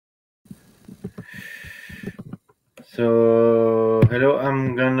So, hello,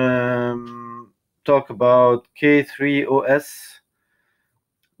 I'm gonna talk about K3OS,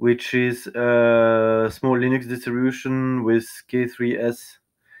 which is a small Linux distribution with K3S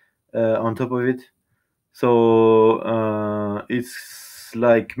on top of it. So, it's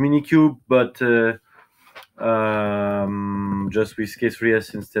like Minikube, but just with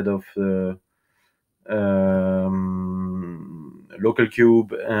K3S instead of the local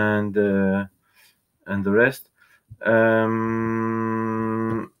cube and the rest.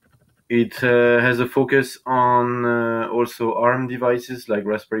 It has a focus on also ARM devices like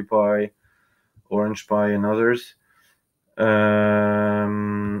Raspberry Pi, Orange Pi, and others.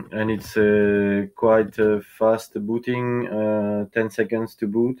 And it's quite fast booting, 10 seconds to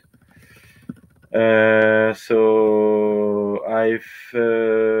boot. So I've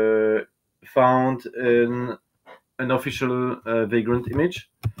found an official Vagrant image.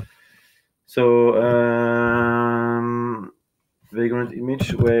 So Vagrant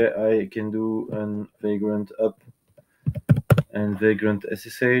image where I can do an Vagrant up and Vagrant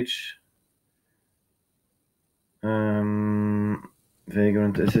SSH.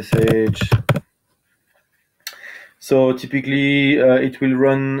 Vagrant SSH. So typically it will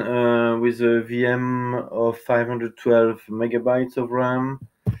run with a VM of 512 megabytes of RAM.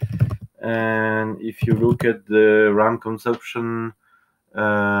 And if you look at the RAM consumption,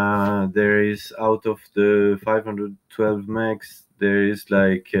 there is, out of the 512 megs, there is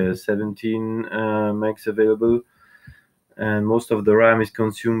like 17 megs available, and most of the RAM is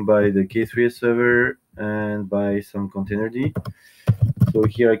consumed by the K3S server and by some containerd. So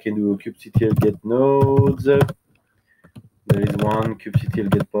here I can do a kubectl get nodes. There is one kubectl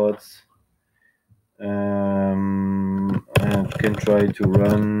get pods. I can try to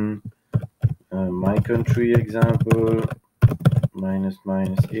run my country example. Minus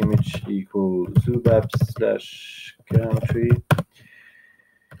image equal zoobaps/country.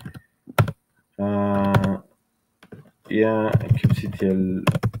 Yeah, kubectl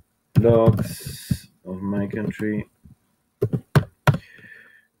logs of my country.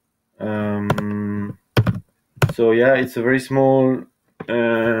 So yeah, it's a very small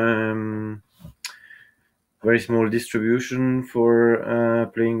distribution for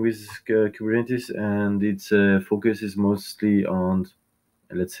playing with Kubernetes, and its focus is mostly on,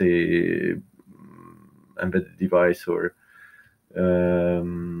 let's say, embedded device or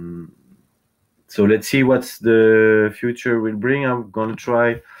so let's see what's the future will bring. I'm gonna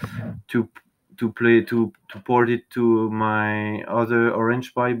try to port it to my other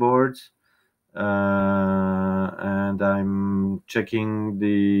Orange Pi boards, and I'm checking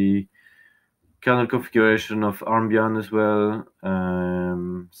the kernel configuration of Armbian as well.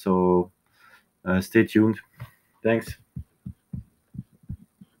 So stay tuned. Thanks.